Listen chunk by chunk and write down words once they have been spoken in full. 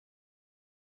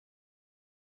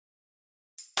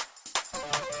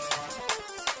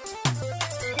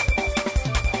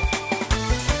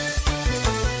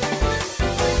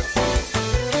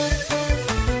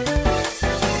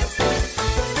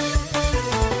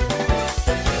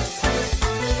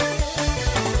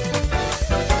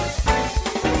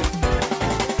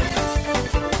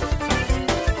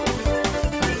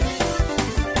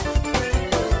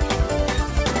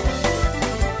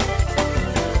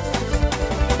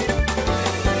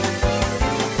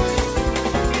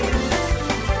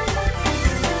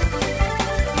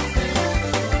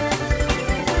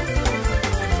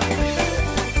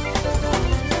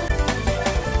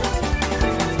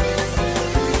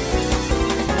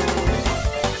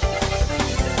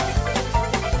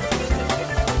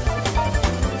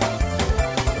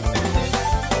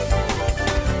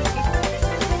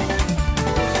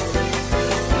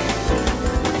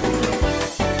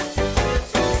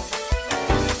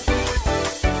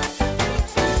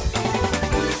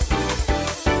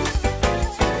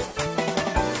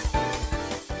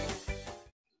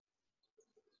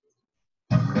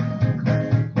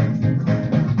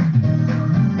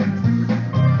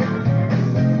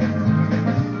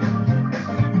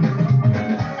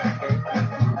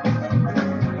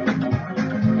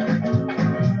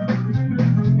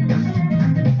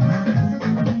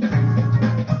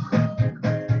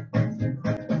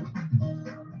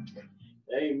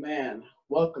Amen.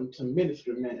 Welcome to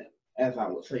Ministry Minute. As I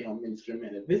would say on Ministry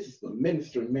Minute, this is the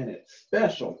Ministry Minute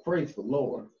special. Praise the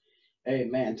Lord.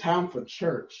 Amen. Time for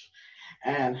church.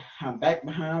 And I'm back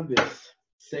behind this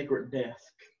sacred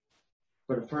desk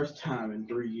for the first time in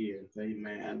 3 years.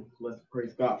 Amen. Let's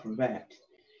praise God for that.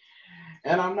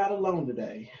 And I'm not alone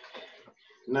today.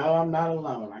 No, I'm not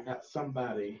alone. I got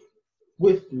somebody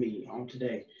with me on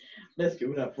today. Let's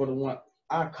give it up for the one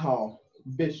I call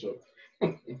Bishop.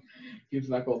 He's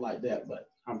not going to like that, but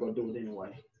I'm going to do it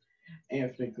anyway.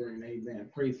 Anthony Green,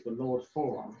 amen. Praise the Lord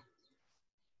for him.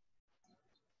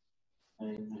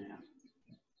 Amen.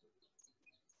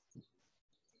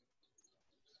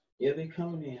 Yeah, they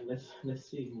coming in. Let's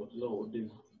see what the Lord will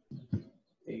do.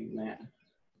 Amen.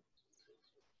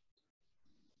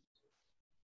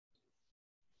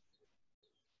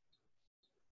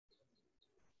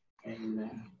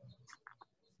 Amen.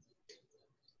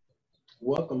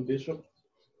 Welcome, Bishop.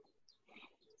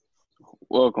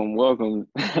 Welcome.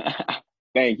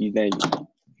 Thank you.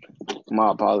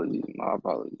 My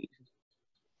apologies.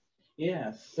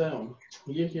 Yeah, so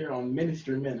you're here on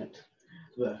Ministry Minute,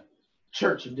 the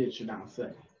church edition, I'll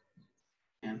say.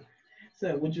 And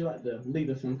so, would you like to lead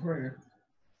us in prayer?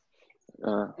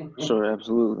 Sure,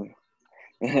 absolutely.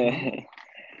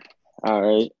 All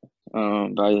right.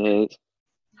 Bow your heads.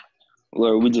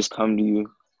 Lord, we just come to you.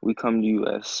 We come to you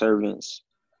as servants,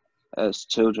 as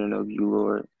children of you,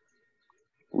 Lord.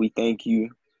 We thank you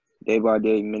day by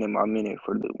day, minute by minute,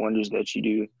 for the wonders that you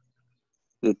do,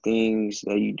 the things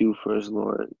that you do for us,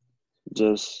 Lord.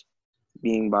 Just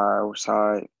being by our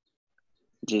side,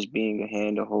 just being a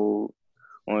hand to hold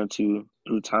onto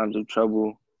through times of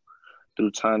trouble,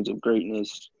 through times of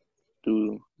greatness,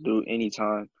 through any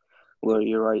time. Lord,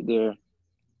 you're right there.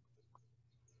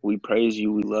 We praise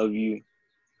you, we love you,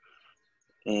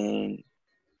 and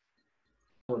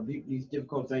these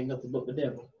difficulties ain't nothing but the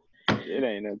devil. It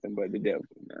ain't nothing but the devil,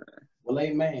 man. Well,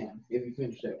 amen. If you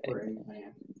finish that prayer,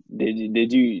 amen. Did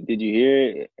you hear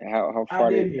it? How far? I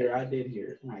did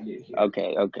hear it.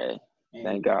 Okay. And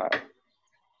thank God.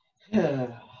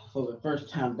 For the first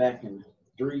time back in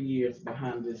 3 years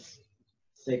behind this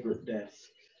sacred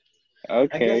desk.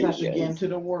 Okay. I guess I should get into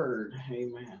the word.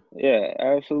 Amen. Yeah,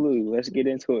 absolutely. Let's get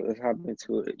into it. Let's hop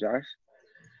into it, Josh.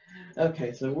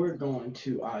 Okay, so we're going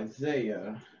to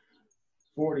Isaiah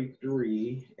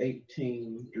 43,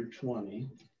 18 through 20.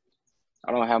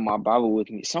 I don't have my Bible with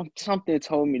me. Something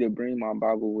told me to bring my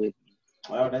Bible with me.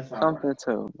 Oh, that's all Something right.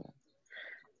 told me.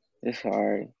 It's all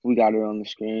right. We got it on the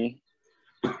screen.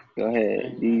 Go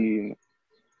ahead.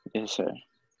 Yes, sir.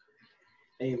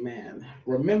 Amen.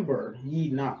 Remember ye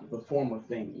not the former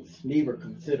things, neither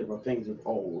consider the things of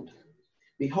old.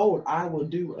 Behold, I will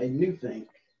do a new thing.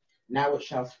 Now it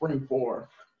shall spring forth.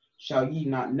 Shall ye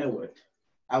not know it?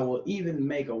 I will even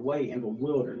make a way in the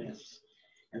wilderness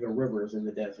and the rivers in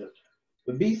the desert.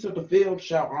 The beasts of the field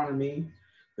shall honor me,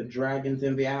 the dragons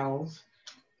and the owls,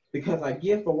 because I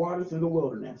give the waters in the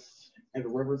wilderness and the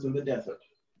rivers in the desert,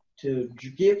 to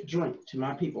give drink to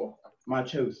my people, my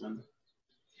chosen.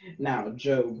 Now,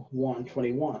 Job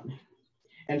 1:21,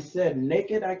 and said,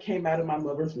 naked I came out of my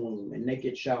mother's womb, and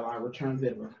naked shall I return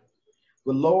thither.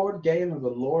 The Lord gave, and the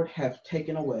Lord hath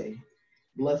taken away.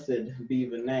 Blessed be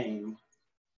the name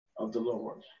of the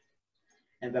Lord.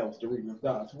 And that was the reading of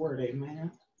God's word.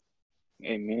 Amen.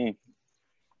 Amen.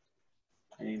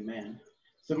 Amen.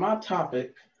 So my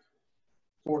topic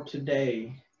for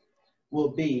today will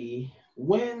be,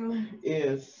 when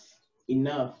is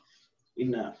enough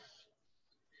enough?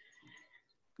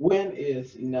 When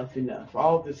is enough enough?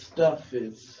 All this stuff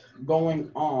is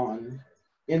going on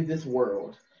in this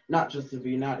world, not just in the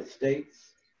United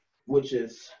States, which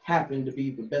is happened to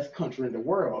be the best country in the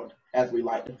world, as we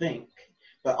like to think,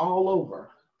 but all over.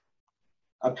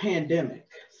 A pandemic,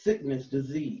 sickness,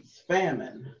 disease,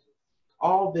 famine,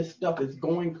 all this stuff is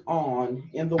going on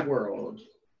in the world.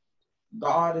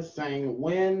 God is saying,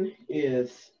 when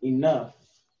is enough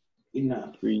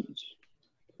enough? Preach.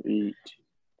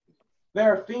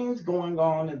 There are things going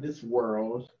on in this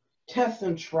world, tests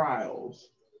and trials,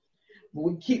 but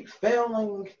we keep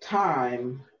failing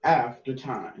time after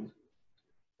time.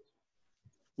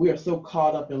 We are so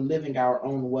caught up in living our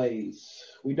own ways.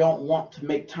 We don't want to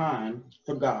make time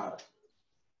for God.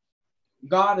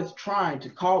 God is trying to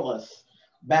call us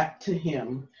back to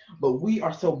him, but we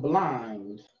are so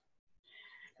blind,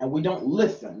 and we don't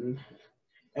listen,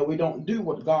 and we don't do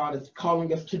what God is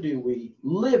calling us to do. We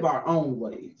live our own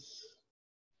ways.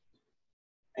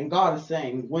 And God is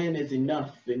saying, when is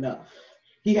enough enough?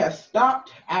 He has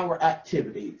stopped our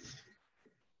activities.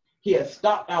 He has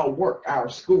stopped our work, our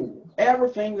school.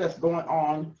 Everything that's going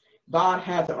on, God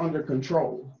has it under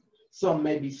control. Some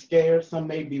may be scared, some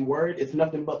may be worried. It's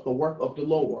nothing but the work of the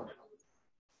Lord.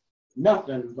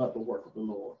 Nothing but the work of the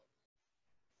Lord.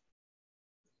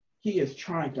 He is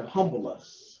trying to humble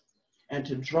us and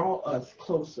to draw us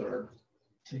closer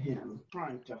to him.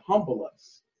 Trying to humble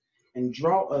us and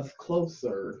draw us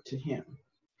closer to him.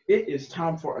 It is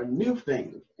time for a new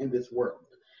thing in this world.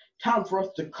 Time for us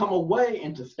to come away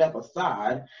and to step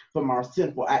aside from our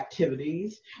sinful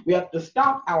activities. We have to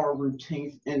stop our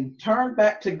routines and turn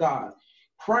back to God,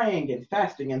 praying and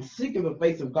fasting and seeking the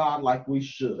face of God like we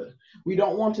should. We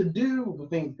don't want to do the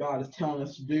things God is telling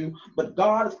us to do, but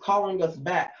God is calling us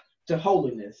back to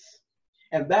holiness.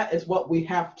 And that is what we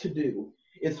have to do.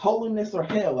 It's holiness or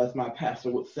hell, as my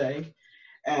pastor would say.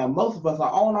 And most of us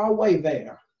are on our way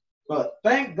there. But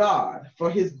thank God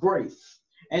for his grace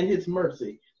and his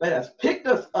mercy that has picked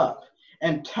us up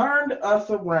and turned us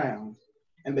around.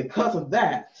 And because of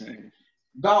that,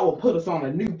 God will put us on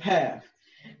a new path.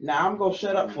 Now, I'm going to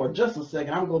shut up for just a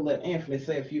second. I'm going to let Anthony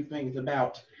say a few things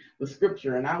about the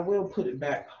scripture, and I will put it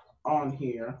back on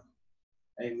here.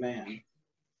 Amen.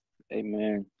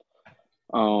 Amen.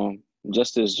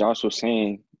 Just as Josh was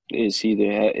saying, it's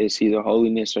either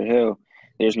holiness or hell.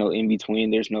 There's no in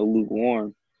between. There's no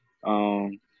lukewarm.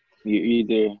 You're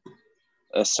either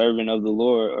a servant of the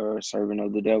Lord or a servant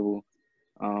of the devil.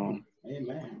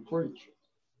 Amen. Preach.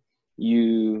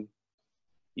 You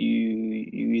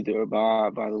either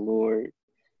abide by the Lord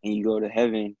and you go to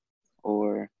heaven,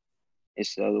 or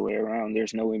it's the other way around.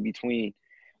 There's no in between.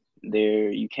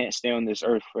 You can't stay on this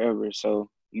earth forever. So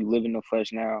you live in the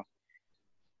flesh now,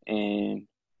 and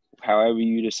however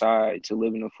you decide to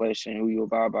live in the flesh and who you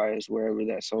abide by is wherever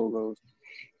that soul goes.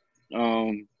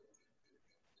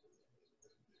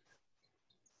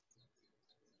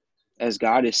 As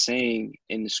God is saying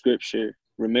in the scripture,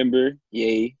 remember,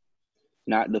 yea,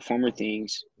 not the former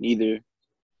things, neither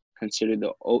consider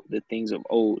the things of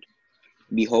old.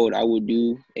 Behold, I will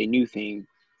do a new thing.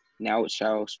 Now it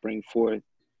shall spring forth.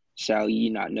 Shall ye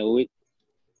not know it?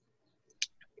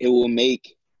 It will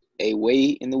make a way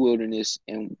in the wilderness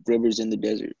and rivers in the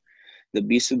desert. The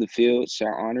beasts of the field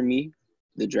shall honor me,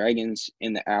 the dragons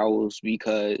and the owls,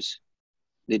 because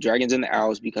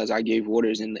I gave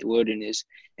waters in the wilderness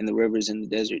and the rivers in the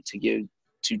desert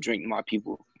to drink my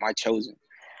people, my chosen.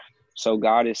 So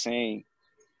God is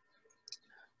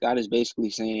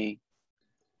basically saying,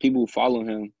 people who follow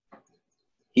him,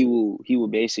 he will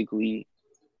basically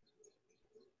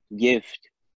gift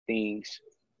things.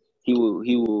 He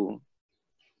will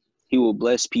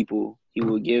bless people. He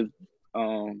will give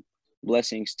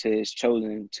blessings to his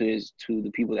chosen, to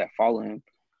the people that follow him.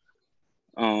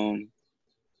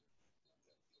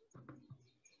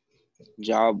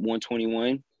 Job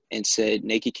 121, and said,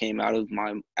 naked came out of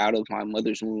my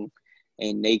mother's womb,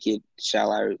 and naked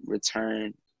shall I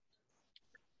return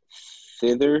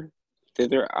thither.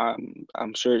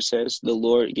 I'm sure it says, the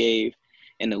Lord gave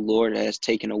and the Lord has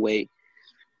taken away.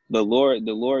 The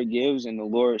Lord gives and the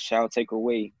Lord shall take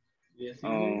away. Yes,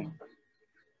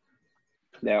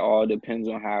 that all depends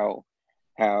on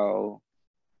how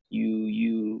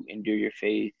you endure your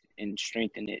faith and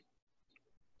strengthen it.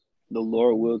 The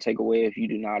Lord will take away if you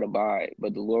do not abide,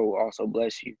 but the Lord will also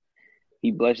bless you.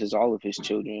 He blesses all of his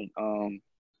children.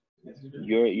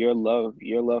 Your love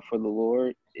for the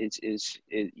Lord,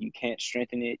 you can't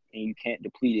strengthen it and you can't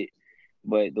deplete it,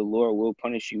 but the Lord will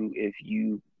punish you if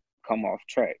you come off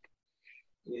track.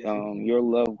 Your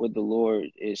love with the Lord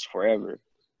is forever,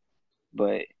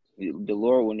 but the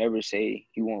Lord will never say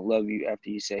he won't love you after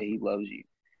you say he loves you,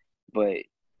 but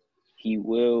he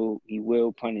will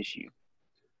punish you.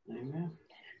 Amen.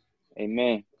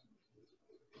 Amen.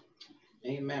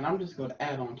 Amen. I'm just going to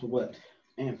add on to what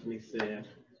Anthony said.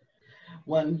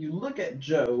 When you look at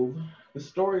Job, the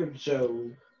story of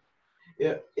Job,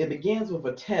 it begins with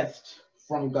a test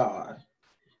from God.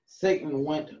 Satan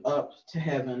went up to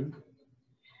heaven,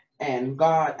 and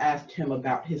God asked him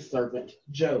about his servant,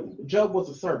 Job. Job was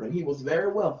a servant. He was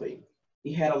very wealthy.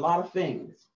 He had a lot of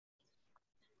things.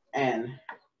 And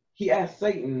he asked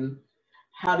Satan,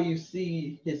 how do you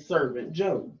see his servant,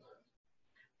 Job?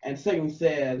 And Satan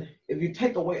said, if you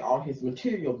take away all his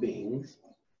material beings,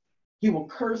 he will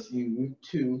curse you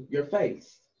to your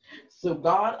face. So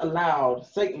God allowed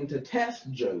Satan to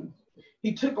test Job.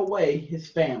 He took away his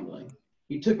family.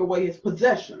 He took away his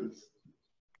possessions.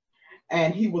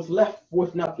 And he was left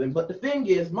with nothing. But the thing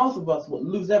is, most of us would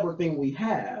lose everything we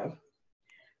have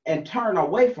and turn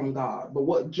away from God. But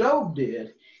what Job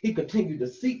did, he continued to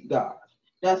seek God.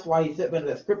 That's why he said in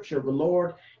that scripture, the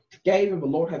Lord gave and the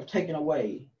Lord have taken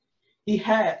away. He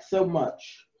had so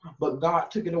much, but God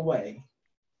took it away.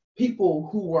 People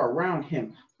who were around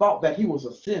him thought that he was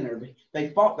a sinner. They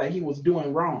thought that he was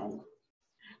doing wrong.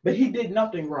 But he did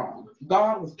nothing wrong.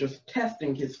 God was just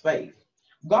testing his faith.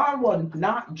 God will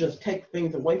not just take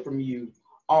things away from you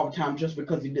all the time just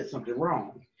because he did something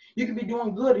wrong. You can be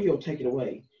doing good, he'll take it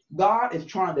away. God is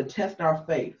trying to test our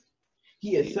faith.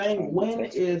 He is saying, when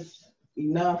is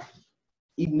enough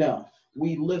enough?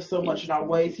 We live so much in our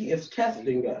ways. He is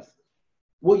testing us.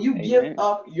 Will you give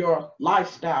up your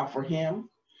lifestyle for him?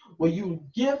 Will you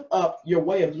give up your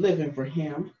way of living for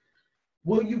him?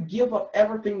 Will you give up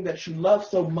everything that you love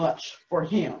so much for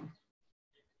him?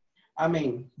 I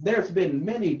mean, there's been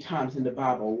many times in the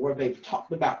Bible where they've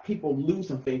talked about people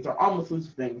losing things or almost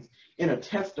losing things in a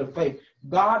test of faith.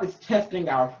 God is testing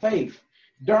our faith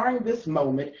during this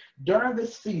moment, during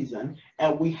this season,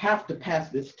 and we have to pass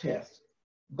this test.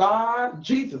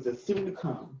 Jesus is soon to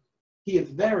come. He is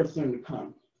very soon to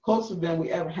come, closer than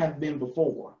we ever have been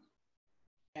before.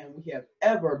 And we have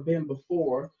ever been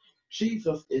before.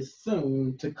 Jesus is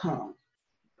soon to come.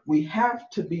 We have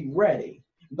to be ready.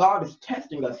 God is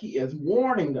testing us. He is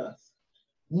warning us.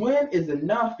 When is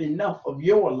enough of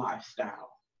your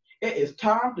lifestyle? It is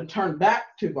time to turn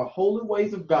back to the holy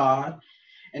ways of God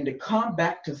and to come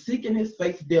back to seeking his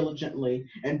face diligently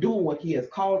and doing what he has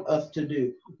called us to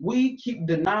do. We keep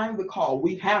denying the call.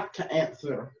 We have to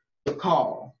answer the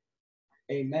call.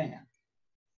 Amen.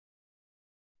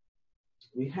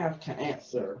 We have to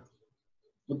answer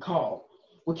the call.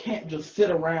 We can't just sit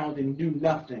around and do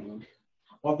nothing.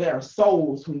 Or there are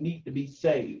souls who need to be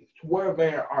saved. Where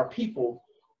there are people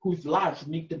whose lives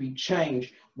need to be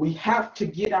changed, we have to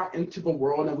get out into the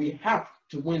world and we have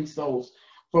to win souls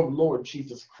for Lord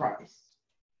Jesus Christ.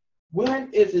 When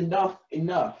is enough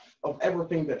of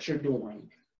everything that you're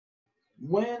doing?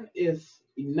 When is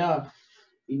enough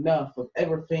of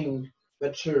everything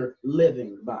that you're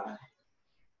living by?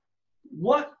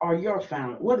 What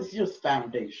is your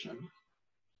foundation?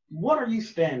 What are you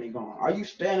standing on? Are you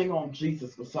standing on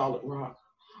Jesus, the solid rock?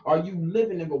 Are you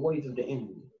living in the ways of the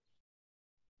enemy?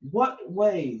 What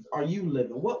ways are you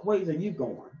living? What ways are you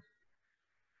going?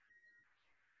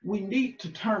 We need to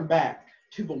turn back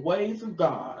to the ways of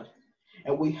God,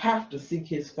 and we have to seek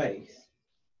his face.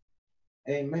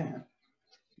 Amen.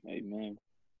 Amen.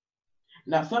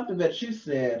 Now, something that you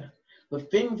said, the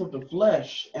things of the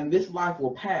flesh and this life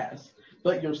will pass,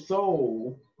 but your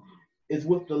soul is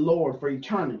with the Lord for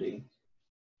eternity.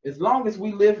 As long as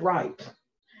we live right,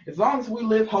 as long as we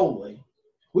live holy,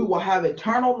 we will have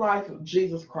eternal life with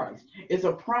Jesus Christ. It's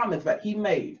a promise that he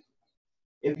made.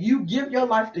 If you give your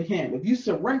life to him, if you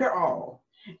surrender all,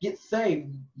 get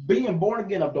saved, being born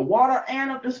again of the water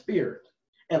and of the Spirit,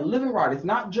 and living right, it's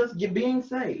not just being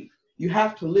saved. You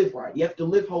have to live right. You have to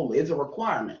live holy. It's a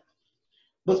requirement.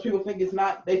 Most people think it's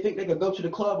not. They think they could go to the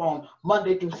club on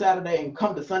Monday through Saturday and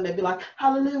come to Sunday and be like,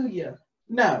 hallelujah.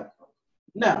 No.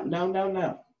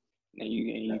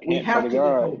 You can't pray to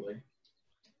God.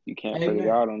 You can't pray to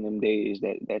God on them days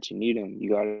that you need him. You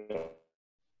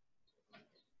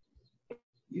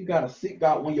gotta seek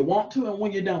God when you want to and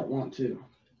when you don't want to.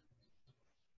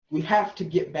 We have to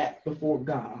get back before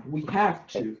God. We have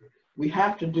to. We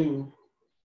have to do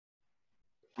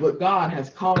what God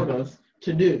has called us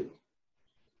to do.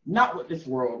 Not what this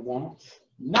world wants.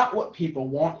 Not what people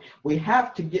want. We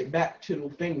have to get back to the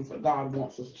things that God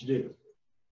wants us to do.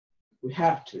 We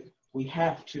have to. We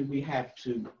have to. We have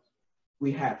to.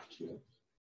 We have to.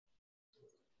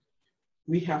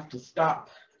 We have to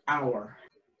stop our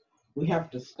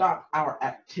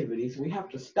activities. We have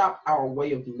to stop our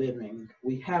way of living.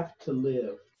 We have to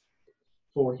live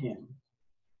for him.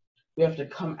 We have to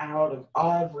come out of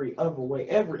every other way,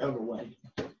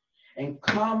 and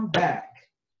come back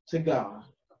to God.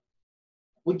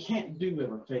 We can't do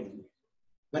everything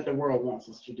that the world wants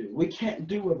us to do. We can't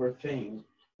do everything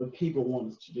that people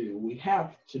want us to do. We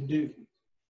have to do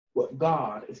what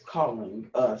God is calling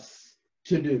us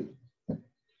to do.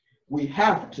 We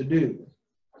have to do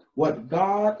what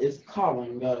God is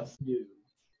calling us to do.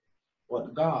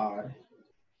 What God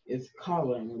is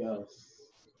calling us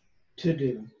to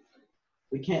do.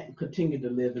 We can't continue to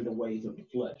live in the ways of the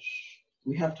flesh.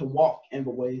 We have to walk in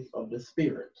the ways of the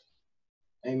Spirit.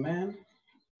 Amen?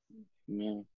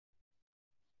 Amen.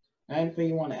 Anything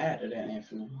you want to add to that,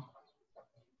 Anthony?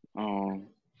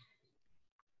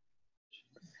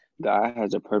 God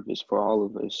has a purpose for all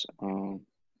of us.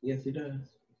 Yes, he does.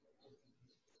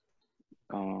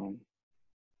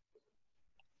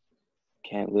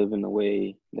 Can't live in the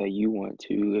way that you want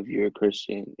to. If you're a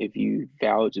Christian, if you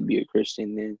vow to be a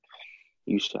Christian, then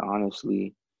you should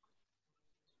honestly,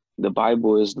 the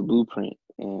Bible is the blueprint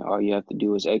and all you have to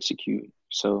do is execute.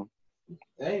 So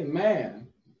Amen.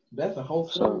 That's a whole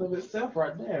sermon of itself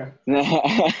right there.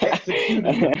 yes,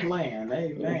 Executing the plan.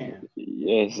 Amen.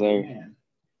 sir. Amen.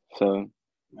 So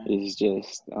Man. it's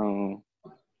just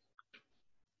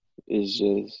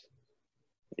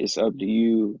it's up to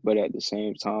you, but at the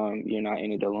same time, you're not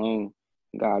in it alone.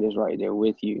 God is right there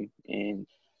with you, and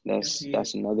Yes,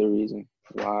 that's another reason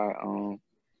why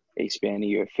expanding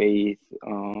your faith,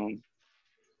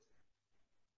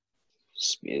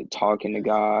 talking to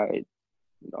God,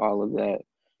 all of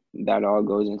that all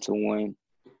goes into one.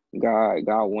 God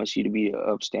wants you to be an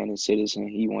upstanding citizen.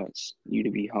 He wants you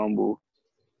to be humble.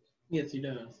 Yes, he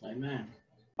does. Amen.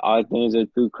 All things are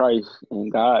through Christ,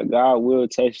 and God will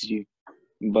test you,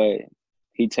 but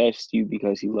He tests you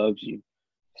because He loves you.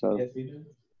 So yes, he does.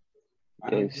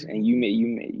 yes, and you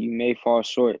may fall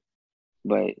short,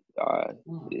 but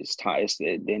it's time.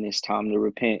 Then it's time to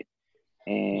repent,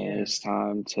 and it's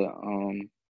time to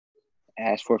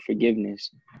ask for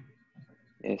forgiveness.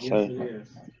 Yes, sir. It is.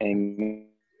 Amen.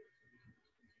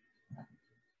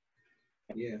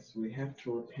 Yes, we have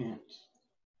to repent.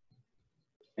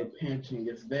 Repenting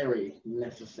is very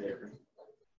necessary.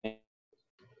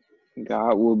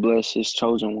 God will bless His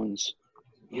chosen ones.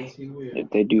 Yes, he will. If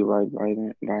they do right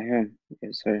by Him.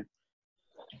 Yes, sir.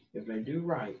 If they do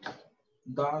right,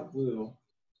 God will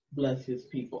bless his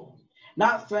people.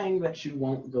 Not saying that you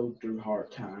won't go through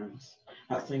hard times.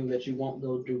 Not saying that you won't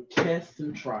go through tests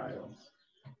and trials.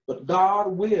 But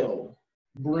God will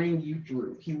bring you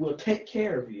through. He will take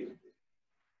care of you.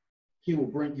 He will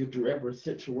bring you through every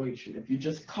situation. If you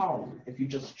just call him, if you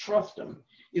just trust him,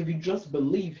 if you just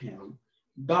believe him,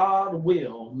 God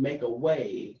will make a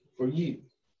way for you.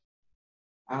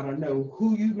 I don't know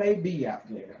who you may be out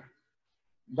there.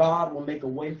 God will make a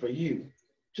way for you.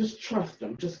 Just trust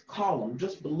him. Just call him.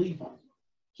 Just believe him.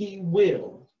 He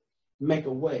will make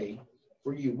a way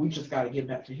for you. We just got to get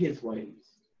back to his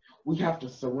ways. We have to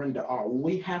surrender all.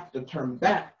 We have to turn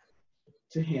back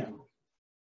to him,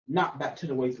 not back to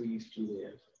the ways we used to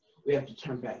live. We have to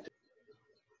turn back.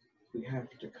 We have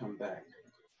to come back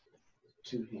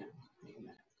to him.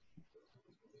 Amen.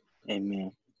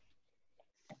 Amen.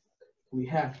 We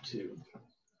have to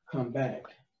come back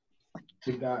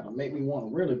to God. It make me want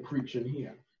to really preach in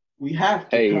here. We have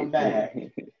to come back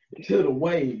to the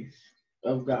ways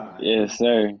of God. Yes,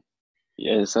 sir.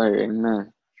 Yes, sir.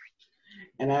 Amen.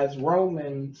 And as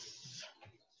Romans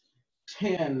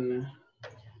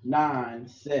 10:9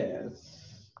 says,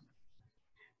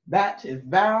 that if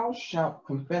thou shalt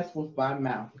confess with thy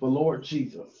mouth the Lord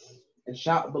Jesus, and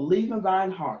shalt believe in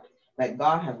thine heart that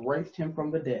God hath raised him from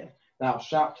the dead, thou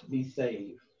shalt be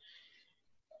saved.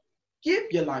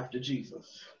 Give your life to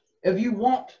Jesus. If you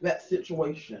want that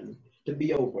situation to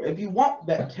be over, if you want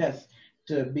that test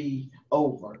to be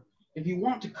over, if you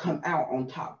want to come out on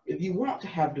top, if you want to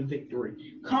have the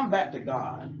victory, come back to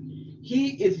God.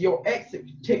 He is your exit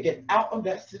ticket out of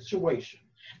that situation.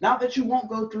 Not that you won't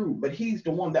go through, but he's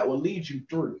the one that will lead you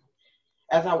through.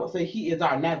 As I would say, he is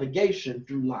our navigation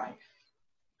through life.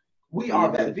 We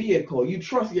are that vehicle. You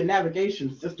trust your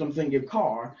navigation systems in your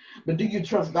car, but do you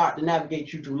trust God to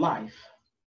navigate you through life?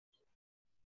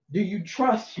 Do you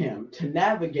trust him to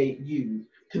navigate you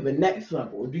to the next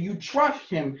level? Do you trust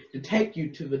him to take you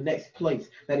to the next place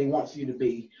that he wants you to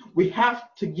be? We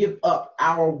have to give up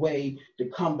our way to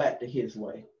come back to his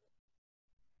way.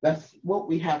 That's what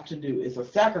we have to do. It's a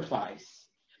sacrifice,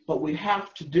 but we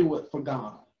have to do it for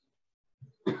God.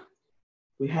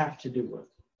 We have to do it.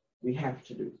 We have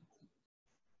to do it.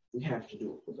 We have to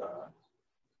do it for God.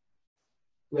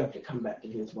 We have to come back to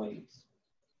his ways.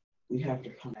 We have to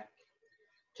come back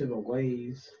to the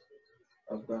ways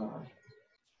of God.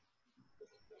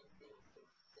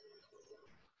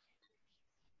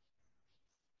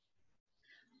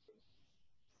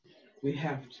 We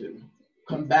have to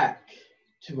come back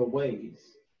to the ways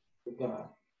of God.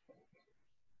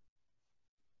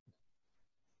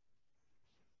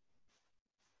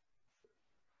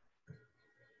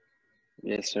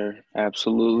 Yes, sir.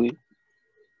 Absolutely.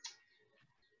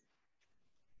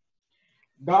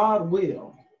 God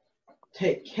will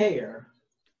take care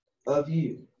of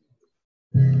you,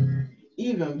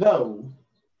 even though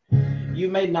you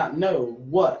may not know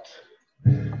what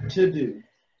to do.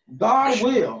 God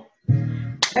will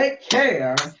take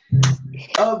care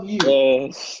of you.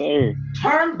 Yes, sir.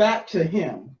 Turn back to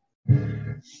him.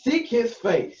 Seek his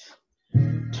face.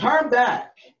 Turn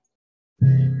back.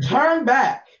 Turn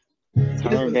back.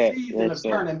 It's the season of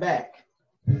turning back.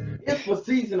 It's the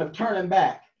season of turning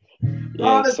back.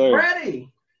 God is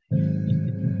ready.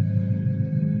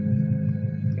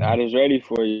 God is ready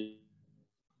for you.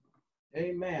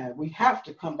 Amen. We have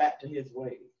to come back to his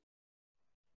ways.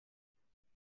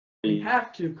 We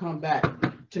have to come back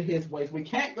to his ways. We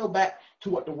can't go back to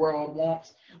what the world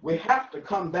wants. We have to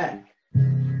come back.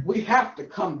 We have to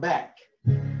come back.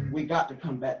 We got to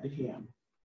come back to him.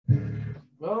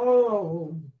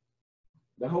 Oh,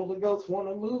 the Holy Ghost want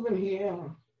to move in here.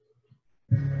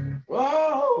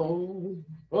 Oh,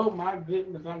 my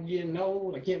goodness, I'm getting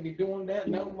old. I can't be doing that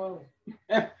no more.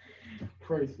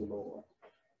 Praise the Lord.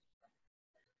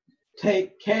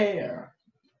 Take care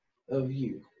of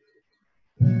you.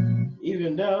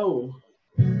 Even though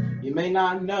you may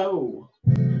not know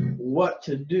what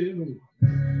to do,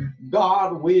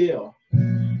 God will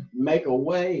make a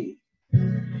way.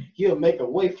 He'll make a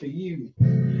way for you.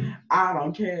 I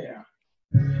don't care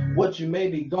what you may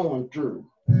be going through.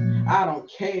 I don't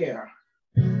care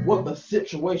what the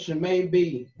situation may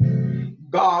be.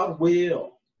 God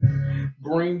will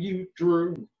bring you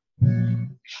through.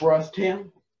 Trust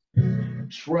him.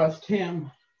 Trust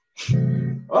him.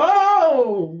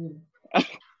 Oh!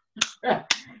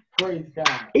 Praise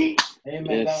God. Amen.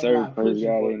 Yes, sir. Praise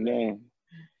God. Amen.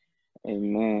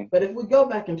 Amen. But if we go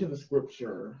back into the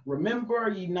scripture, remember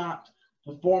ye not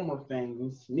the former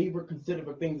things, neither consider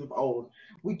the things of old.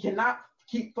 We cannot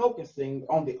keep focusing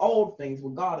on the old things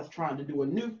when God is trying to do a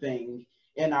new thing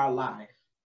in our life.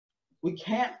 We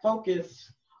can't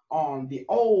focus on the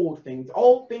old things.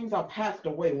 Old things are passed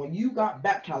away. When you got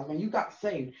baptized, when you got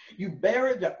saved, you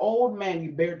buried the old man,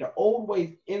 you buried the old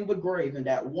ways in the grave, in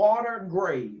that water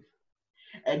grave.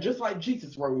 And just like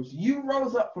Jesus rose, you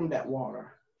rose up from that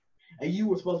water. And you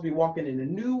were supposed to be walking in a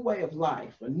new way of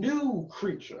life. A new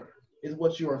creature is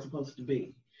what you are supposed to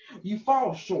be. You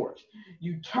fall short.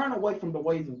 You turn away from the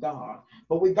ways of God.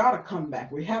 But we got to come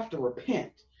back. We have to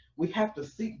repent. We have to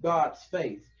seek God's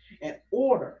face in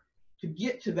order to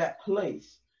get to that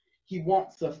place he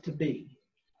wants us to be.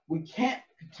 We can't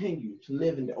continue to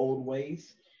live in the old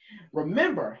ways.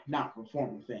 Remember not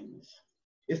reforming things.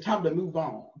 It's time to move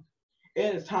on.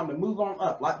 It is time to move on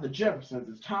up. Like the Jeffersons,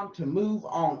 it's time to move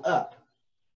on up.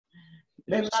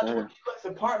 Maybe not to a U.S.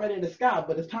 apartment in the sky,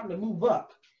 but it's time to move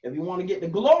up. If you want to get the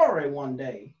glory one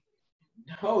day,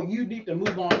 you need to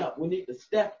move on up. We need to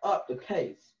step up the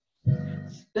pace.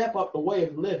 Step up the way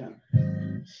of living.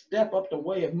 Step up the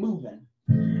way of moving.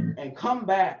 And come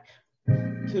back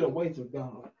to the ways of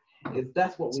God.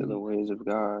 That's what we need. To the ways of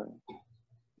God.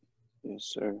 Yes,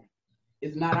 sir.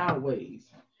 It's not our ways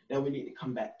that we need to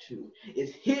come back to.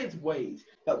 It's his ways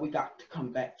that we got to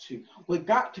come back to. We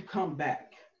got to come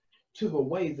back to the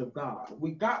ways of God.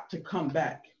 We got to come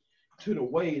back to the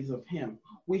ways of him.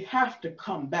 We have to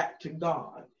come back to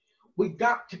God. We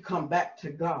got to come back to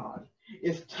God.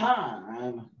 It's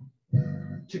time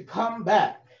to come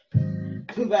back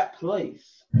to that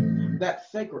place,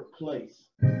 that sacred place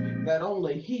that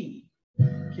only he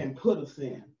can put us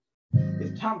in.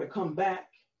 It's time to come back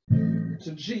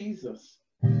to Jesus.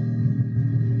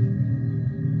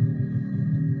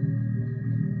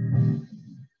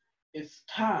 It's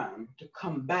time to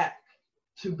come back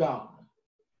to God.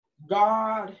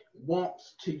 God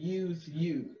wants to use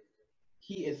you.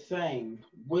 He is saying,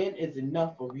 when is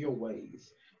enough of your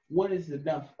ways? When is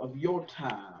enough of your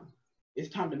time? It's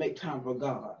time to make time for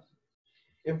God.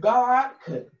 If God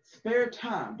could spare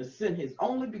time to send his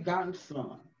only begotten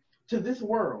son to this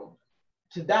world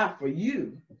to die for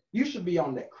you, you should be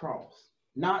on that cross.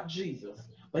 Not Jesus,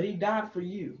 but he died for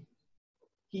you.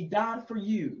 He died for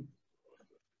you.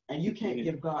 And you can't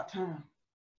give God time.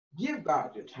 Give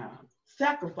God your time.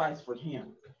 Sacrifice for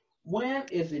him. When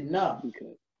is enough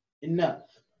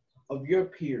of your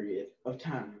period of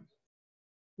time?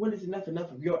 When is enough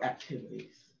of your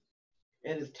activities?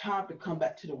 It is time to come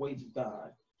back to the ways of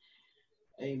God.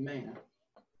 Amen.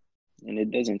 And it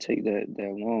doesn't take that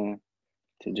long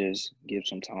to just give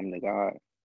some time to God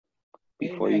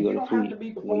before Amen. you go You to don't sleep. have to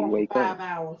be When you before wake 5 up.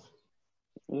 hours.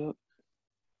 Yep.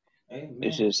 Amen.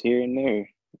 It's just here and there.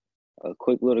 A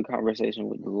quick little conversation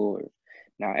with the Lord.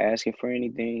 Not asking for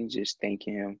anything, just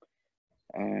thanking him.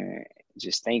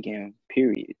 Just thanking him,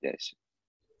 period. That's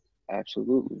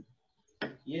absolutely.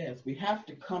 Yes, we have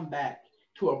to come back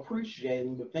to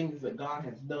appreciating the things that God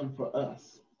has done for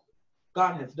us.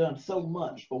 God has done so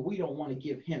much, but we don't want to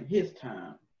give him his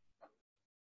time.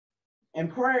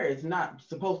 And prayer is not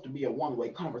supposed to be a one-way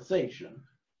conversation.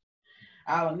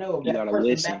 I don't know if that person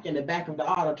listen. back in the back of the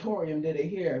auditorium did it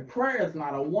hear. Prayer is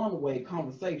not a one-way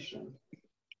conversation.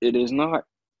 It is not.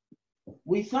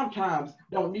 We sometimes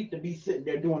don't need to be sitting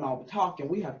there doing all the talking.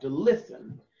 We have to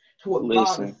listen to what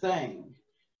God is saying.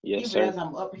 Yes, even sir. as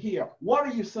I'm up here, what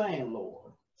are you saying,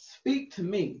 Lord? Speak to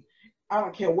me. I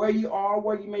don't care where you are,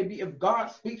 where you may be. If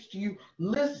God speaks to you,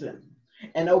 listen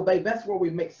and obey. That's where we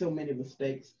make so many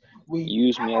mistakes. We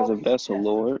use me as a vessel,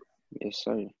 Lord. Yes,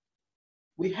 sir.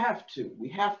 We have to. We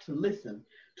have to listen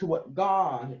to what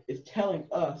God is telling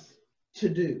us to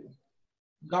do.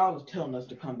 God is telling us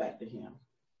to come back to him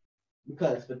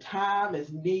because the time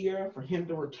is near for him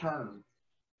to return.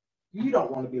 You don't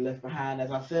want to be left behind,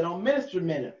 as I said on Ministry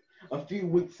Minute a few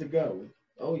weeks ago.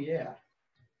 Oh, yeah.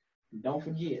 Don't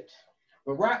forget.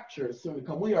 The rapture is soon to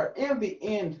come. We are in the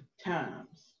end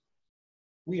times.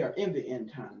 We are in the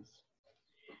end times.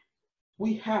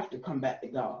 We have to come back to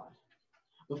God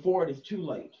before it is too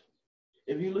late.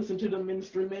 If you listen to the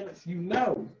Ministry Minutes, you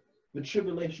know the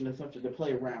tribulation is something to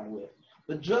play around with.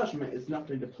 The judgment is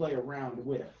nothing to play around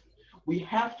with. We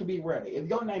have to be ready. If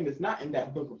your name is not in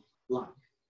that book of life,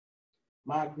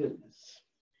 my goodness,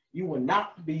 you will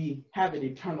not be having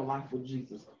eternal life with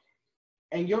Jesus.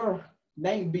 And your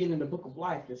name being in the book of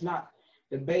life is not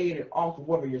debated off of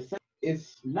whether you're saved.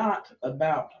 It's not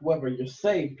about whether you're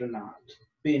saved or not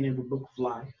being in the book of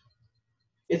life.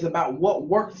 It's about what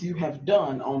works you have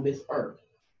done on this earth.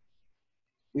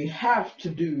 We have to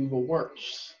do the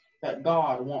works that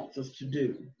God wants us to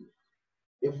do.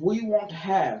 If we want to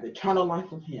have eternal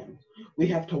life with him, we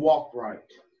have to walk right.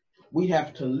 We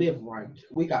have to live right.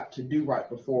 We got to do right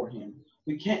before him.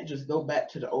 We can't just go back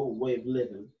to the old way of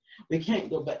living. We can't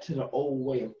go back to the old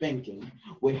way of thinking.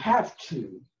 We have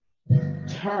to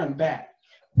turn back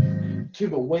to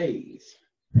the ways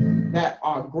that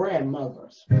our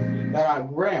grandmothers, that our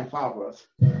grandfathers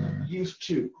used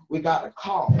to. We got to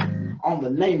call on the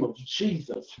name of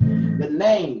Jesus, the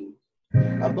name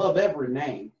above every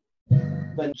name.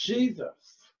 But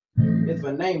Jesus is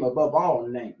the name above all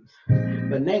names,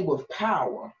 the name with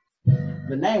power,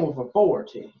 the name with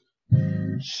authority.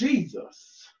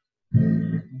 Jesus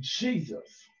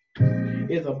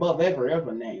is above every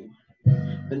other name,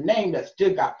 the name that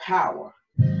still got power.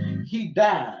 He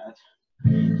died,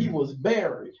 he was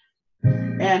buried,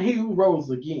 and he rose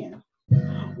again.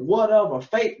 What of a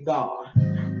faith God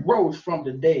rose from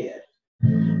the dead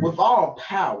with all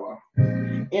power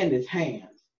in his hands.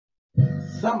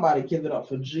 Somebody give it up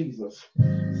for Jesus.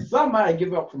 Somebody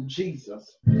give it up for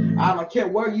Jesus. I don't care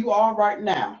where you are right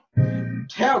now.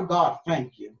 Tell God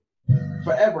thank you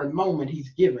for every moment he's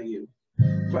given you,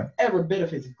 for every bit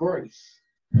of his grace,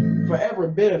 for every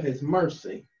bit of his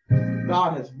mercy.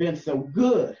 God has been so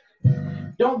good.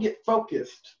 Don't get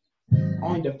focused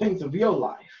on the things of your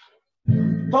life.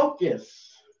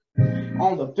 Focus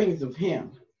on the things of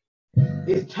him.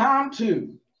 It's time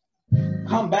to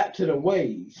come back to the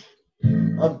ways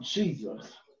of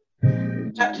Jesus,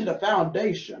 back to the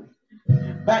foundation,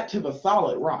 back to the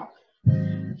solid rock.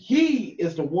 He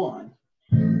is the one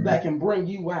that can bring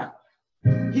you out.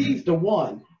 He's the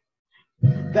one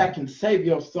that can save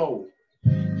your soul.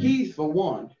 He's the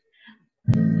one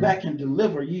that can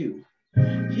deliver you.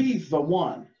 He's the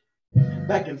one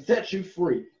that can set you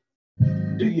free.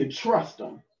 Do you trust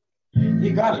him?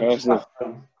 You gotta trust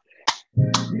him.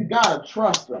 You gotta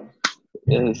trust him.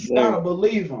 Yes, you gotta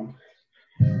believe him.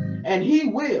 And he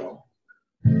will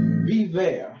be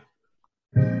there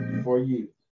for you.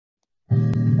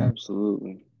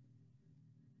 Absolutely.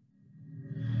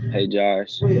 Hey,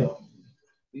 Josh. Will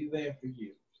be there for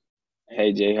you.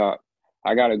 Hey, Jayhawk.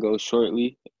 I gotta go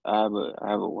shortly. I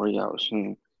have a workout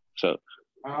soon. So.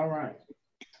 All right.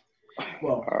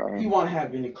 Well, you want to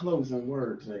have any closing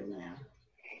words right now?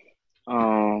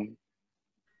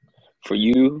 For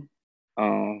you,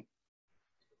 I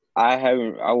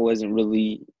wasn't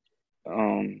really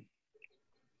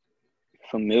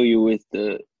familiar with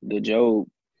the Job.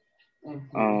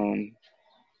 Mm-hmm.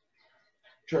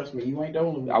 Trust me, you ain't the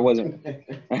only one. I wasn't.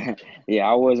 Yeah,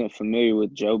 I wasn't familiar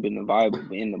with Job in the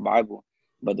Bible,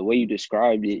 but the way you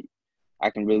described it,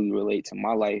 I can really relate to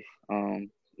my life.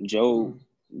 Job,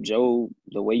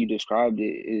 the way you described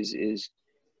it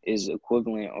is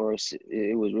equivalent, or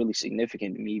it was really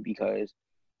significant to me because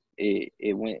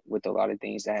it went with a lot of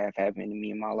things that have happened to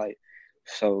me in my life.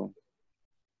 So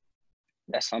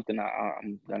that's something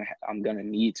I'm gonna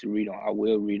need to read on. I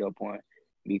will read up on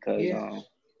because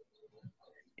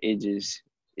it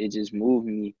just moved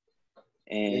me.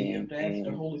 And you have to ask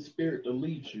the Holy Spirit to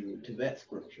lead you to that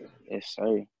scripture. Yes,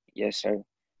 sir. Yes, sir.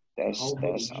 That's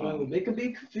Job. It could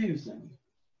be confusing.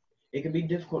 It can be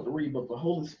difficult to read, but the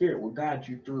Holy Spirit will guide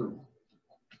you through.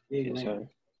 Amen. Yes, sir.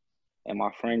 And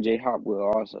my friend Jayhawk will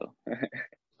also.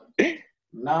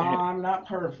 No, I'm not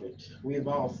perfect. We have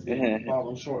all sinned,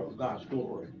 fallen short of God's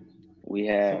glory. We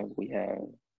have.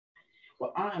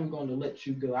 Well, I'm going to let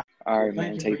you go. All right,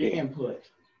 man. Thank you for your input.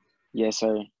 Yes,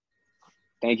 sir.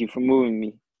 Thank you for moving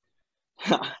me.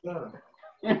 Sure.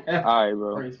 All right,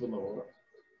 bro. Praise the Lord.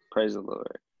 Praise the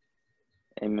Lord.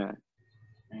 Amen.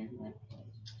 Amen.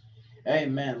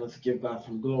 Amen. Let's give God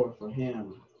some glory for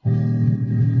him.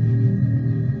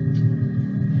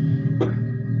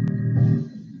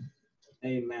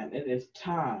 Amen. It is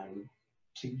time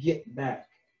to get back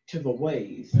to the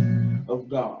ways of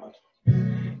God.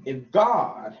 If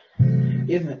God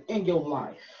isn't in your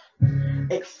life,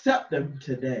 accept Him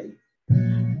today.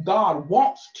 God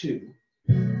wants to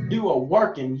do a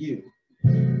work in you.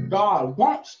 God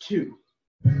wants to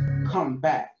come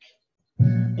back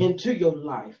into your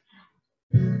life.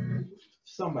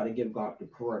 Somebody give God the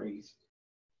praise.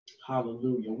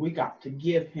 Hallelujah. We got to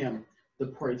give Him the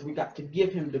praise. We got to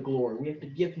give Him the glory. We have to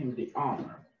give Him the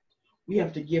honor. We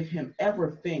have to give Him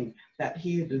everything that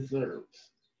He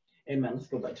deserves. Amen. Let's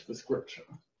go back to the scripture.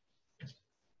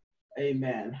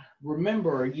 Amen.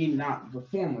 Remember ye not the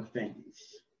former things,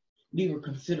 neither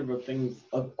consider the things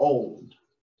of old.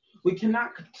 We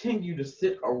cannot continue to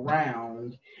sit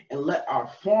around and let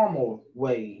our former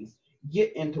ways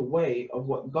get in the way of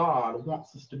what God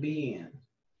wants us to be in.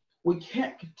 We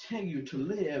can't continue to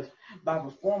live by the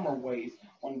former ways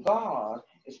when God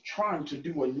is trying to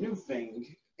do a new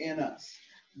thing in us.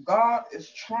 God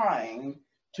is trying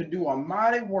to do a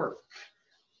mighty work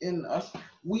in us.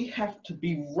 We have to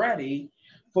be ready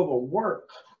for the work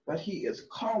that He is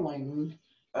calling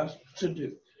us to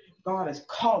do. God is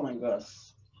calling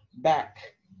us back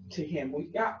to Him. We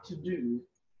got to do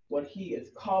what He is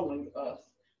calling us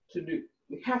to do.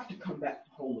 We have to come back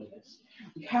to holiness.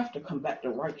 We have to come back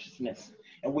to righteousness.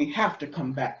 And we have to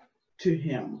come back to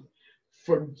Him.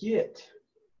 Forget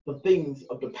the things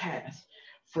of the past.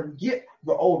 Forget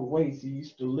the old ways you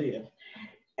used to live.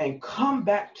 And come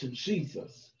back to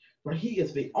Jesus. For He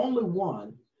is the only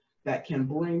one that can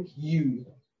bring you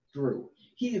through.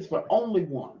 He is the only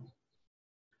one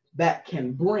that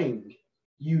can bring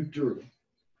you through.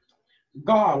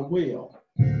 God will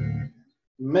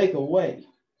make a way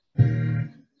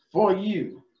for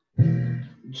you,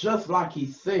 just like He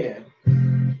said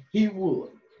He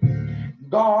would.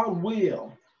 God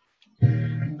will,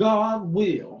 God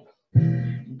will,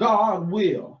 God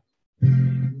will,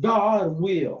 God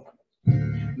will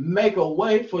make a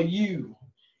way for you.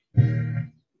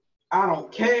 I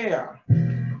don't care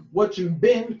what you've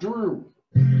been through.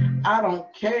 I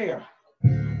don't care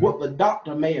what the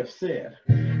doctor may have said.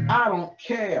 I don't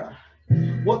care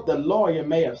what the lawyer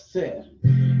may have said.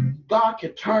 God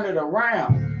can turn it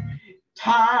around.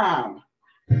 Time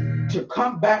to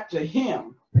come back to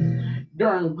Him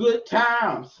during good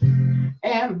times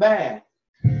and bad.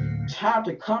 Time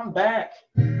to come back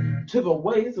to the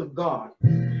ways of God.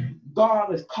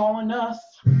 God is calling us.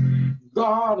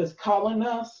 God is calling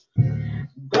us.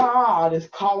 God is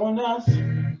calling us.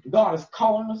 God is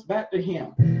calling us back to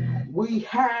Him. We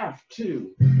have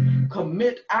to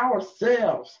commit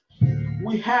ourselves.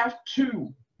 We have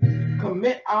to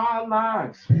commit our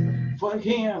lives for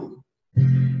Him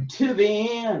to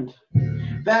the end.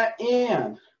 That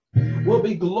end will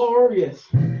be glorious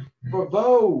for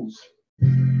those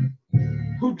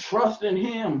who trust in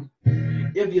Him.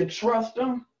 If you trust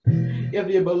Him, if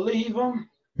you believe Him,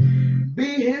 be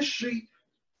His sheep.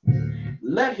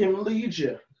 Let Him lead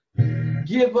you.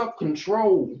 Give up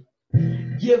control.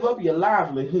 Give up your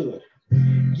livelihood.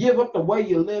 Give up the way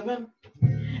you're living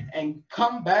and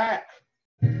come back.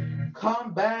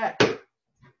 Come back.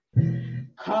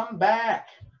 Come back.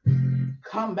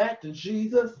 Come back to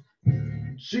Jesus.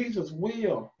 Jesus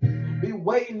will be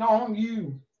waiting on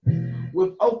you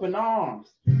with open arms.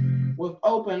 With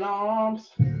open arms.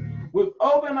 With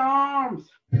open arms.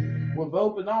 With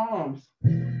open arms.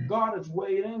 God is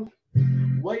waiting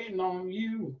on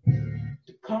you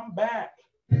to come back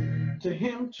to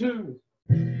Him too.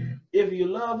 If you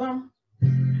love Him,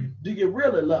 do you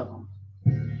really love Him?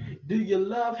 Do you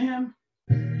love Him?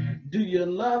 Do you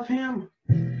love Him?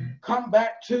 Come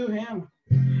back to Him.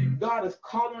 God is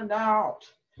calling out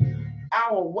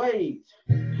our ways.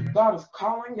 God is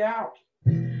calling out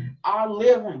our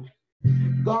living.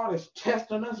 God is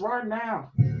testing us right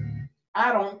now.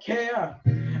 I don't care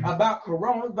about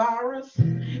coronavirus.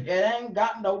 It ain't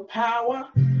got no power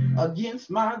against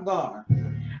my God.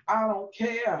 I don't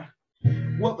care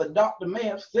what the doctor may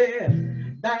have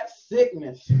said. That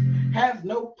sickness has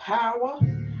no power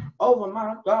over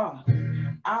my God.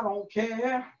 I don't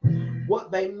care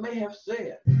what they may have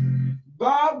said.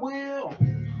 God will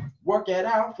work it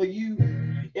out for you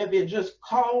if you just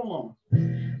call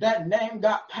Him. That name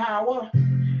got power.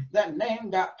 That name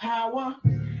got power.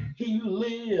 He who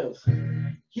lives,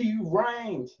 He who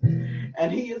reigns,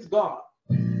 and He is God.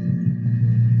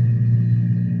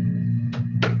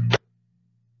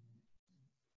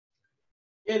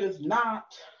 It is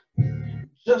not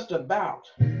just about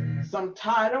some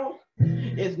title.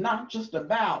 It's not just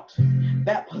about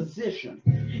that position.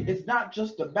 It's not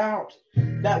just about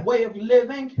that way of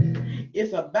living.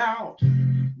 It's about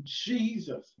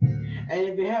Jesus. And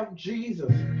if you have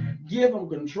Jesus, give him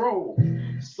control.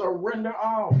 Surrender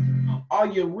all. Are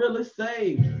you really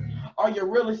saved? Are you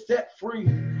really set free?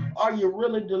 Are you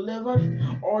really delivered?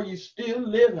 Or are you still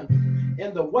living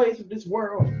in the ways of this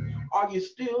world? Are you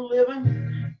still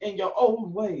living in your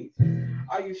old ways?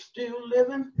 Are you still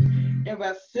living in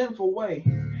that sinful way?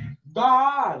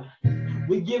 God,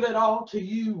 we give it all to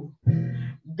you.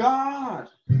 God,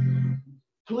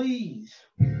 please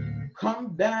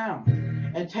come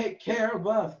down and take care of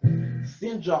us.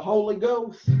 Send your Holy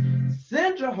Ghost.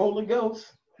 Send your Holy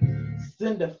Ghost.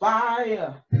 Send the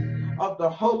fire of the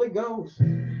Holy Ghost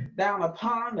down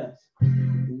upon us.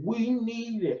 We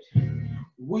need it.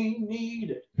 We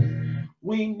need it.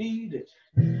 We need it.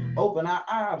 Open our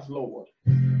eyes, Lord.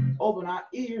 Open our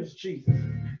ears, Jesus,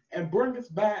 and bring us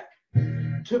back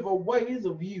to the ways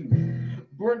of you.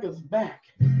 Bring us back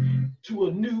to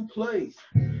a new place.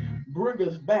 Bring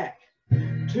us back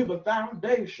to the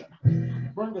foundation.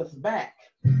 Bring us back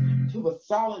to the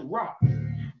solid rock.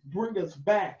 Bring us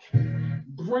back.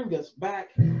 Bring us back.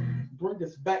 Bring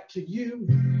us back to you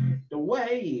the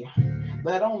way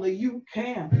that only you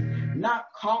can. Not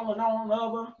calling on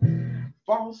other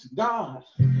false gods.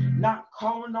 Not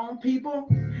calling on people.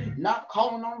 Not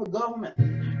calling on the government.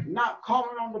 Not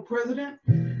calling on the president.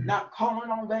 Not calling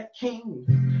on that king.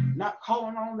 Not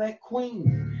calling on that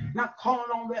queen. Not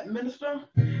calling on that minister.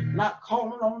 Not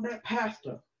calling on that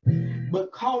pastor.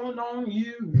 But calling on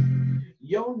you.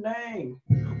 Your name,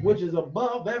 which is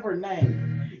above every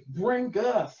name. Bring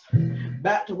us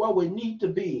back to where we need to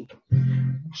be.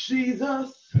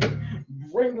 Jesus,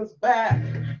 bring us back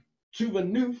to the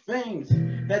new things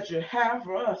that you have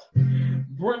for us.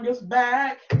 Bring us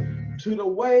back to the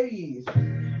ways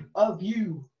of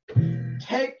you.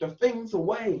 Take the things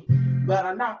away that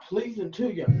are not pleasing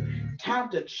to you. Time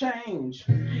to change.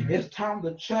 It's time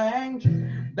to change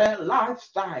that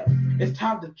lifestyle. It's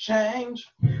time to change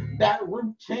that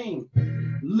routine.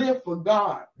 Live for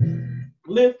God.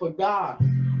 Live for God.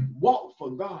 Walk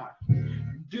for God.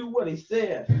 Do what he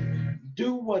says.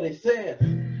 Do what he says.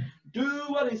 Do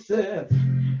what he says.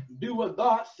 Do what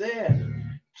God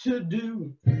said to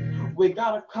do. We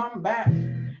got to come back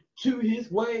to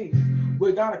his ways.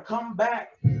 We got to come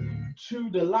back to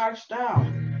the lifestyle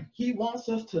he wants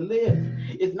us to live.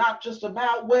 It's not just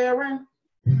about wearing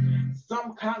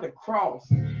some kind of cross.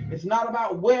 It's not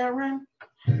about wearing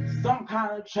some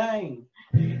kind of chain.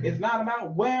 It's not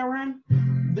about wearing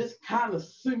this kind of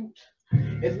suit.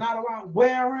 It's not about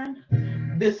wearing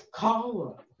this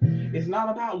collar. It's not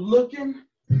about looking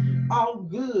all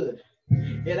good.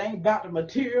 It ain't about the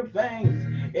material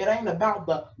things. It ain't about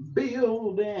the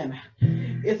building.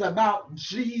 It's about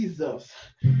Jesus.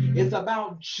 It's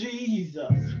about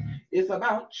Jesus. It's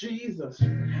about Jesus.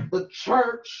 The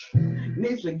church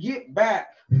needs to get back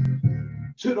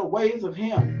to the ways of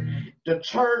him. The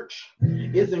church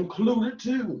is included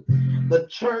too. The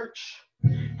church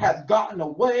has gotten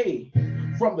away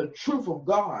from the truth of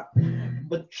God.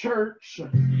 The church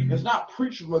is not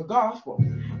preaching the gospel.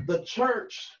 The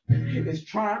church is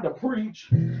trying to preach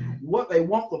what they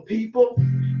want the people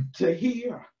to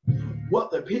hear,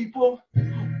 what the people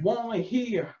want to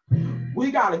hear.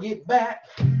 We got to get back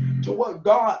to what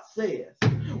God says.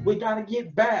 We got to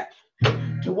get back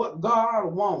to what God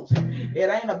wants. It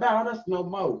ain't about us no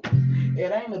more.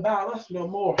 It ain't about us no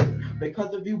more.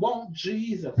 Because if you want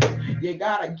Jesus, you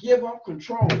got to give up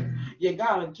control. You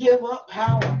got to give up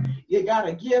power. You got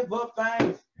to give up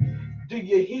things. Do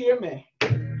you hear me?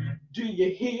 Do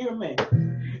you hear me?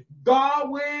 God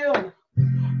will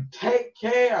take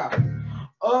care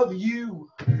of you.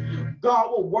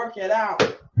 God will work it out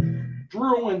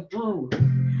through and through.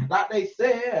 Like they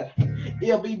said,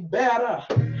 it'll be better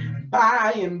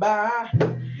by and by.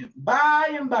 By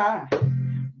and by.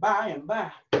 By and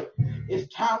by.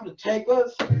 It's time to take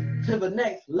us to the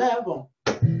next level.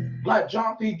 Like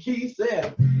John P. Key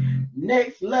said,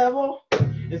 next level.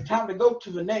 It's time to go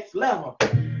to the next level.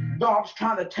 God's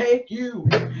trying to take you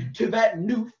to that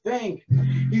new thing.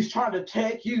 He's trying to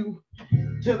take you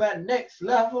to that next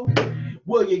level.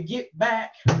 Will you get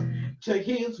back to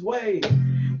his way?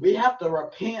 We have to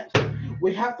repent.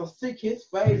 We have to seek his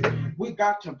face. We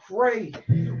got to pray.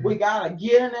 We got to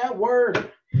get in that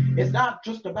word. It's not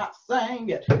just about saying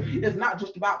it. It's not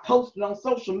just about posting on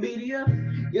social media.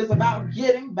 It's about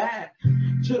getting back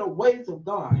to the ways of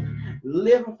God,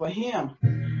 living for him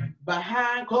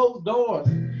behind closed doors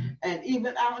and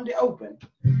even out in the open.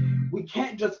 We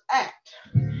can't just act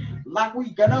like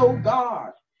we know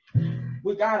God.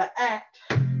 We got to act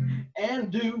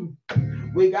and do.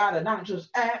 We got to not just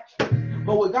act,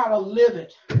 but we got to live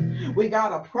it. We got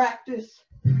to practice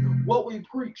what we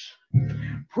preach.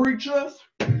 preachers,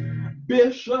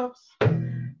 bishops,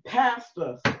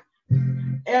 pastors,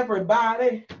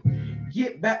 everybody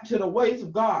get back to the ways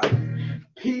of God.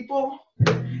 People,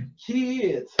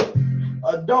 kids,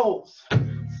 adults,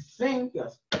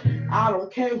 singers, I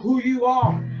don't care who you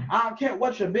are. I don't care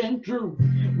what you've been through.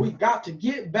 We got to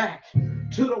get back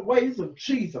to the ways of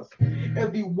Jesus.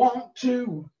 If you want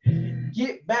to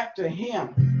get back to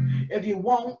him, if you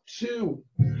want to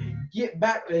get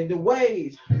back to the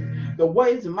ways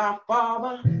of my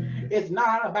Father, it's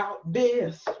not about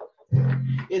this.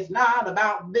 It's not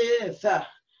about this.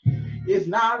 It's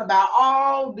not about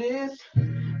all this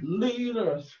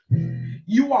leaders.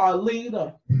 You are a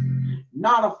leader,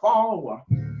 not a follower.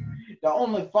 The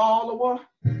only follower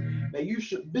that you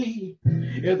should be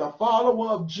is a follower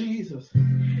of Jesus.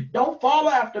 Don't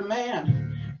follow after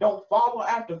man. Don't follow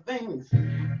after things.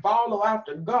 Follow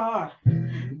after God.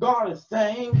 God is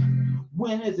saying,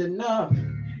 when is enough?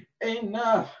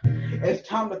 Enough. It's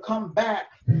time to come back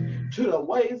to the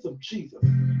ways of Jesus.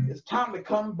 It's time to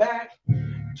come back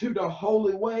to the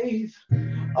holy ways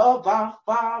of our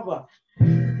Father.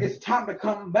 It's time to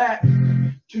come back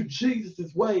to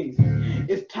Jesus' ways.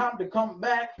 It's time to come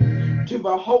back to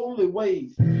the holy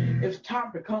ways. It's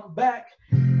time to come back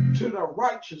to the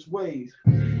righteous ways.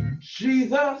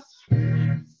 Jesus,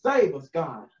 save us,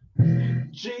 God.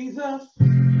 Jesus,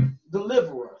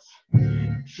 deliver us.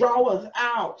 Draw us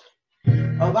out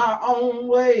of our own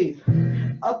ways,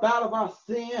 up out of our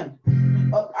sin,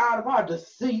 up out of our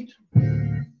deceit,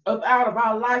 up out of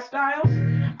our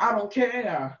lifestyles. I don't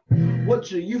care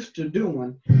what you're used to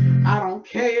doing. I don't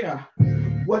care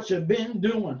what you've been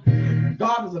doing.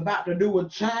 God is about to do a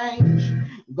change.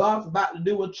 God's about to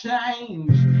do a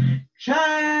change.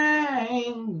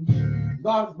 Change.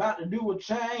 God's about to do a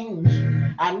change.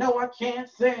 I know I can't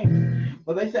sing,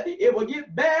 but they said it will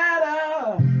get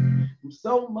better,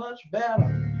 so much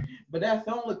better. But that's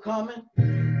only coming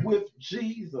with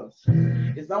Jesus.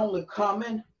 It's only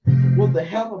coming with the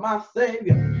help of my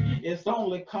Savior. It's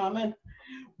only coming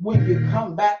when you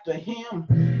come back to him.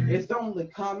 It's only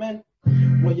coming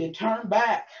when you turn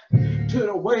back to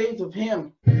the ways of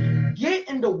him. Get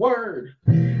in the word.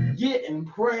 Get in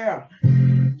prayer.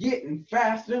 Get in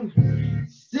fasting.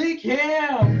 Seek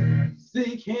him.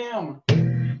 Seek him.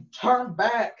 Turn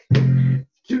back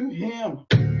to him.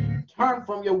 Turn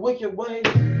from your wicked ways.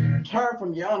 Turn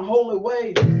from your unholy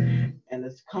ways. And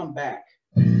let's come back.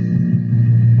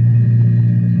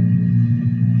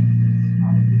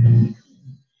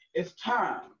 It's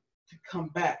time to come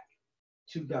back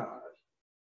to God.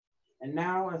 And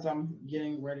now, as I'm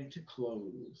getting ready to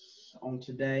close on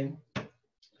today,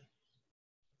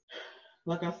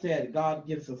 like I said, God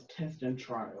gives us tests and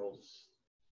trials.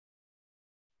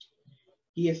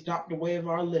 He has stopped the way of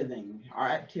our living, our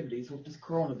activities with this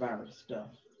coronavirus stuff.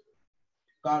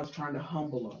 God is trying to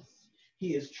humble us.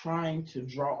 He is trying to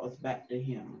draw us back to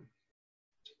him.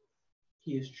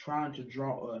 He is trying to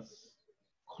draw us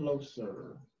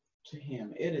closer to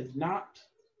him. It is not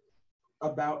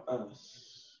about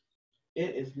us.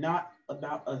 It is not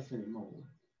about us anymore.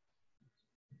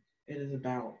 It is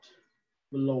about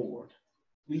the Lord.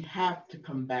 We have to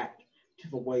come back to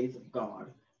the ways of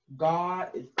God. God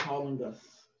is calling us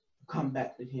to come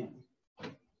back to him.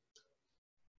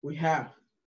 We have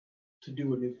to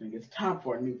do a new thing. It's time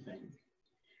for a new thing.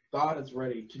 God is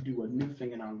ready to do a new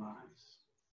thing in our lives.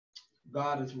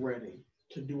 God is ready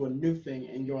to do a new thing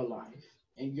in your life,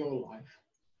 and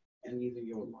even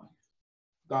your life.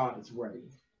 God is ready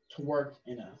to work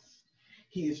in us.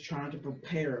 He is trying to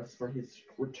prepare us for his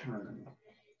return.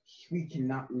 We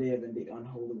cannot live in the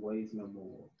unholy ways no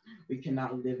more. We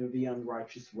cannot live in the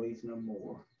unrighteous ways no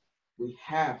more. We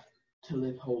have to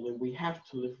live holy. We have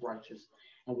to live righteous.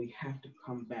 And we have to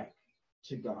come back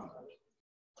to God.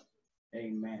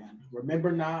 Amen.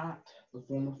 Remember not the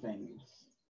former things.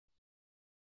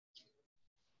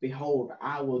 Behold,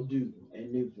 I will do a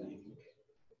new thing.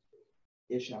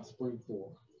 It shall spring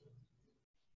forth.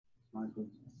 My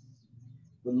goodness.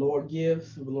 The Lord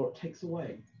gives and the Lord takes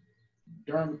away.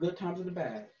 During the good times and the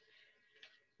bad.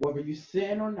 Whether you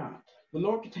sin or not, the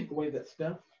Lord can take away that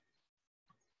stuff.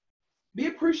 Be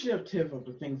appreciative of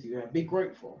the things you have. Be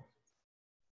grateful.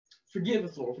 Forgive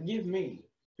us, Lord. Forgive me.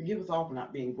 Forgive us all for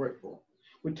not being grateful.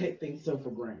 We take things so for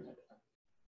granted.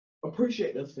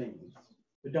 Appreciate those things,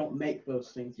 but don't make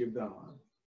those things your God.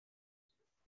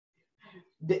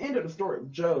 The end of the story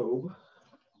of Job,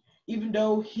 even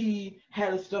though he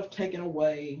had his stuff taken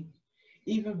away,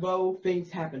 even though things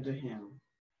happened to him,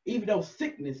 even though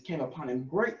sickness came upon him,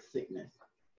 great sickness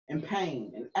and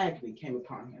pain and agony came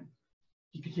upon him,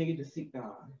 he continued to seek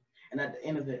God. And at the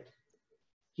end of it,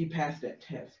 he passed that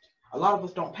test. A lot of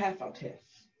us don't pass our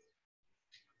tests.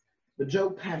 But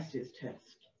Job passed his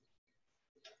test,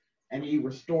 and he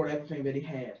restored everything that he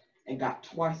had and got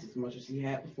twice as much as he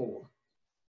had before.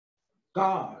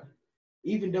 God,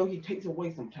 even though he takes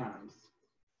away sometimes,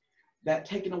 that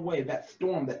taking away, that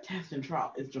storm, that test and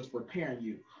trial is just preparing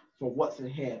you for what's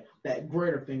ahead, that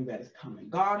greater thing that is coming.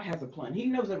 God has a plan. He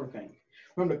knows everything,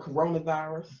 from the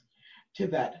coronavirus to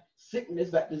that sickness,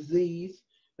 that disease,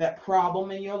 that problem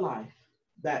in your life,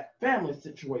 that family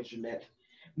situation, that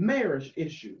marriage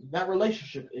issue, that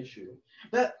relationship issue,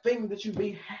 that thing that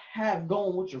you have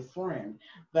going with your friend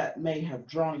that may have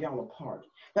drawn y'all apart,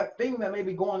 that thing that may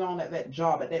be going on at that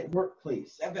job, at that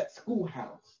workplace, at that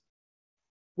schoolhouse,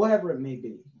 whatever it may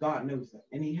be. God knows that,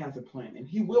 and he has a plan, and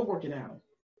he will work it out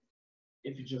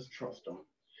if you just trust him.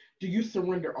 Do you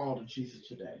surrender all to Jesus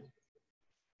today?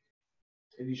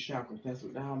 If you shall confess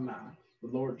with thy mouth the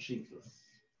Lord Jesus,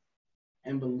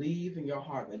 and believe in your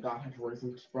heart that God has raised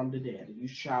him from the dead, you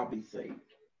shall be saved.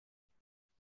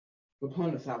 The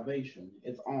plan of salvation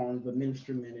is on the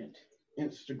Ministry Minute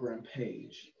Instagram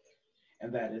page,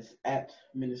 and that is at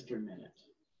Ministry Minute,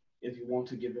 if you want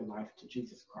to give your life to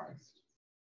Jesus Christ.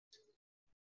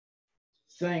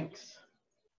 Saints,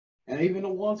 and even the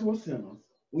ones who are sinners,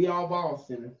 we all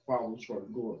sinned and fallen short of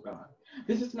the glory of God.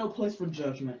 This is no place for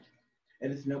judgment. It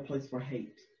is no place for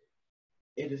hate.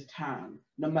 It is time,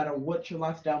 no matter what your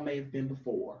lifestyle may have been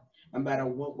before, no matter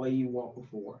what way you walked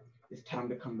before, it's time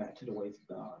to come back to the ways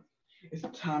of God. It's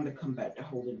time to come back to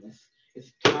holiness.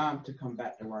 It's time to come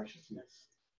back to righteousness.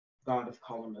 God is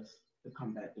calling us to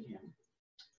come back to him.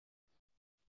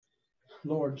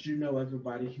 Lord, you know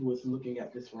everybody who is looking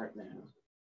at this right now.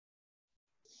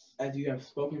 As you have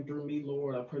spoken through me,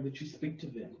 Lord, I pray that you speak to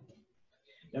them.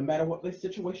 No matter what their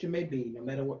situation may be, no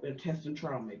matter what their test and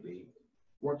trial may be,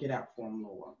 work it out for them,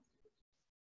 Lord.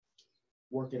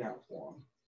 Work it out for them.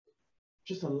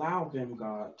 Just allow them,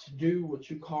 God, to do what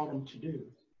you call them to do.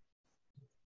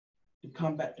 To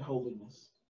come back to holiness,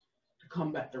 to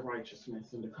come back to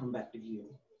righteousness, and to come back to you.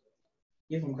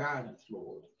 Give them guidance,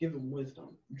 Lord. Give them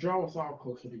wisdom. Draw us all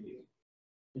closer to you,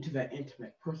 into that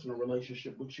intimate, personal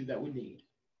relationship with you that we need.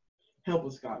 Help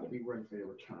us, God, to be ready for your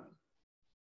return.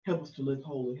 Help us to live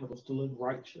holy. Help us to live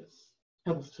righteous.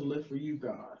 Help us to live for you,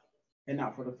 God, and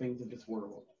not for the things of this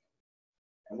world.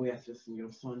 And we ask this in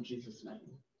your Son, Jesus'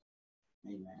 name.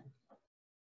 Amen.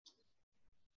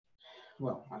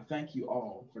 Well, I thank you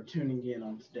all for tuning in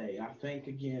on today. I thank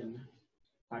again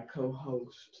my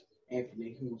co-host,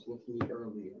 Anthony, who was with me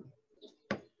earlier.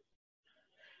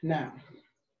 Now,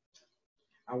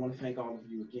 I want to thank all of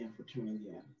you again for tuning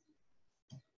in.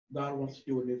 God wants to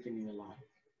do a new thing in your life.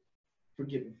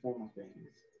 Forget the former things.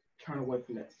 Turn away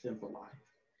from that sinful life.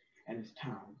 And it's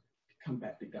time to come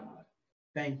back to God.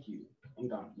 Thank you, and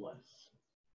God bless.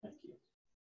 Thank you.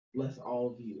 Bless all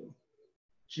of you.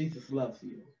 Jesus loves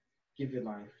you. Give your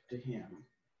life to him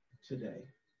today.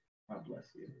 God bless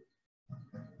you.